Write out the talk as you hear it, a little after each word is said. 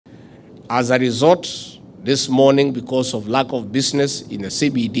As a result, this morning, because of lack of business in the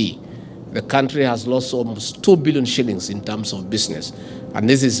CBD, the country has lost almost 2 billion shillings in terms of business. And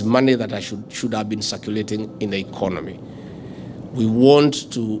this is money that should have been circulating in the economy. We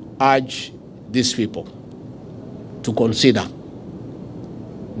want to urge these people to consider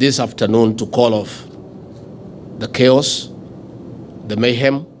this afternoon to call off the chaos, the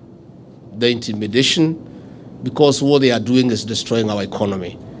mayhem, the intimidation, because what they are doing is destroying our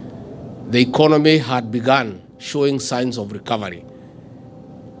economy. The economy had begun showing signs of recovery,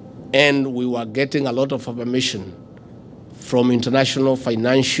 and we were getting a lot of affirmation from international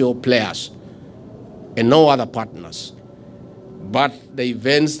financial players and no other partners. But the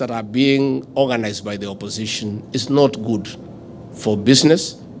events that are being organized by the opposition is not good for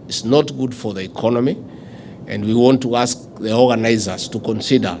business, it's not good for the economy, and we want to ask the organizers to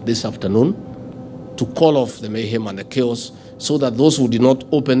consider this afternoon to call off the mayhem and the chaos so that those who did not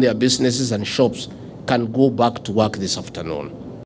open their businesses and shops can go back to work this afternoon.